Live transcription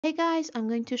Hey guys, I'm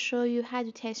going to show you how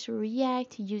to test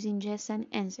React using Jest and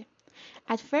Enzyme.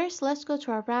 At first, let's go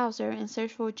to our browser and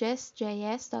search for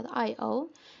jest.js.io.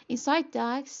 Inside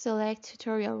docs, select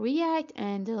tutorial React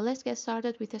and let's get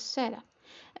started with the setup.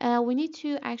 We need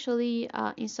to actually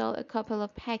install a couple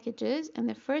of packages, and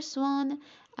the first one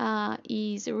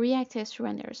is React Test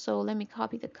Render. So let me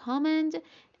copy the command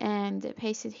and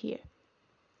paste it here.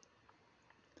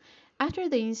 After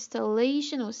the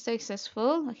installation was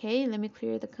successful, okay, let me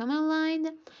clear the command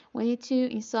line. We need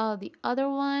to install the other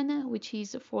one, which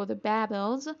is for the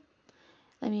Babels.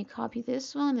 Let me copy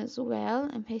this one as well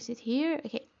and paste it here.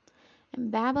 Okay,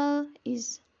 and Babel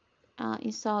is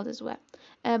installed as well.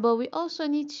 But we also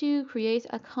need to create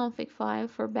a config file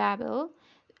for Babel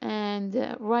and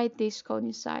write this code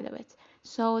inside of it.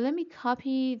 So let me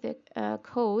copy the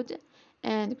code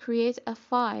and create a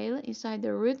file inside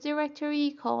the root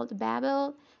directory called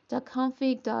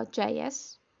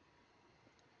babel.config.js.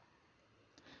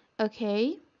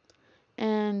 Okay,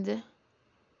 and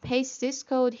paste this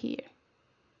code here.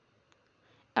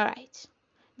 Alright,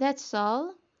 that's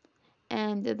all.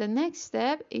 And the next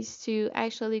step is to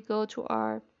actually go to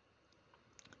our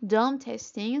DOM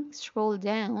testing, scroll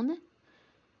down.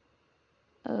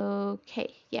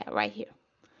 Okay, yeah, right here.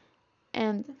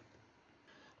 And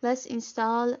let's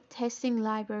install testing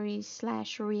library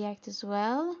 / React as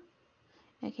well.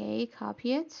 Okay,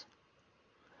 copy it.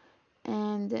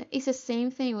 And it's the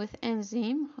same thing with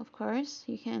Enzyme, of course.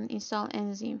 You can install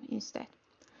Enzyme instead.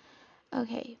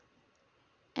 Okay.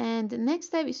 And the next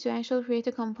step is to actually create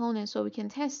a component so we can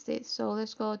test it. So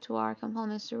let's go to our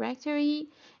components directory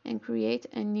and create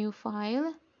a new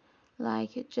file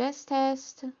like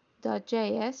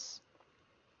jesttest.js.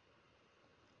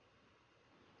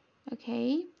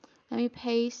 Okay, let me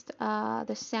paste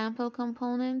the sample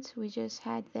component we just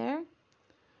had there.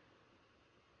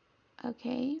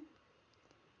 Okay,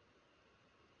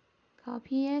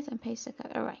 copy it and paste the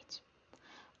code. Alright.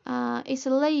 It's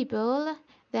a label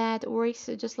that works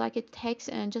just like a text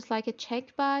and just like a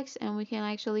checkbox, and we can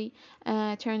actually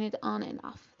turn it on and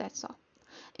off. That's all.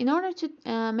 In order to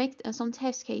make some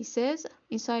test cases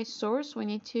inside source, we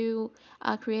need to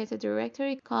create a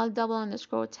directory called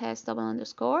 _test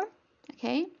 _.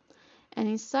 Okay, and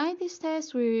inside this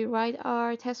test we write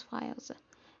our test files,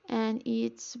 and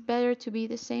it's better to be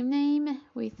the same name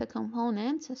with the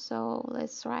component. So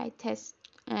let's write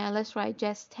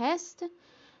just test,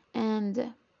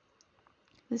 and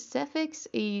the suffix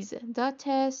is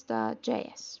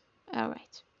 .test.js.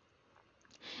 Alright,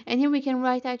 and here we can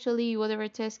write actually whatever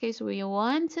test case we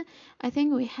want. I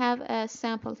think we have a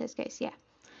sample test case. Yeah,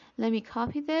 let me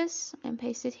copy this and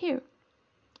paste it here.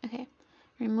 Okay,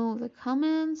 remove the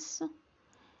comments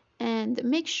and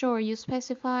make sure you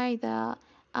specify the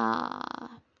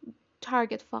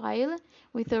target file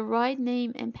with the right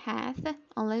name and path,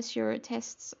 unless your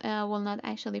tests will not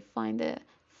actually find the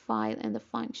file and the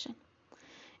function.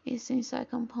 It's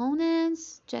inside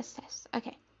components, just test.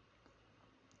 Okay,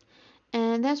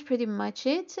 and that's pretty much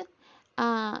it.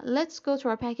 Let's go to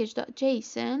our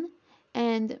package.json,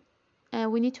 and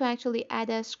we need to actually add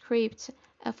a script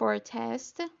for a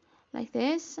test like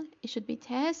this. It should be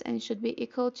test and it should be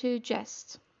equal to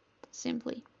jest.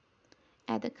 Simply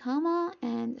add a comma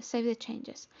and save the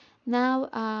changes.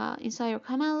 Now inside your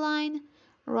command line,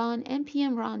 run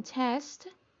npm run test,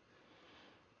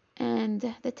 and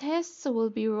the tests will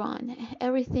be run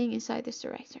everything inside this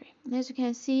directory. And as you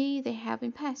can see, they have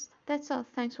been passed. That's all.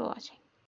 Thanks for watching.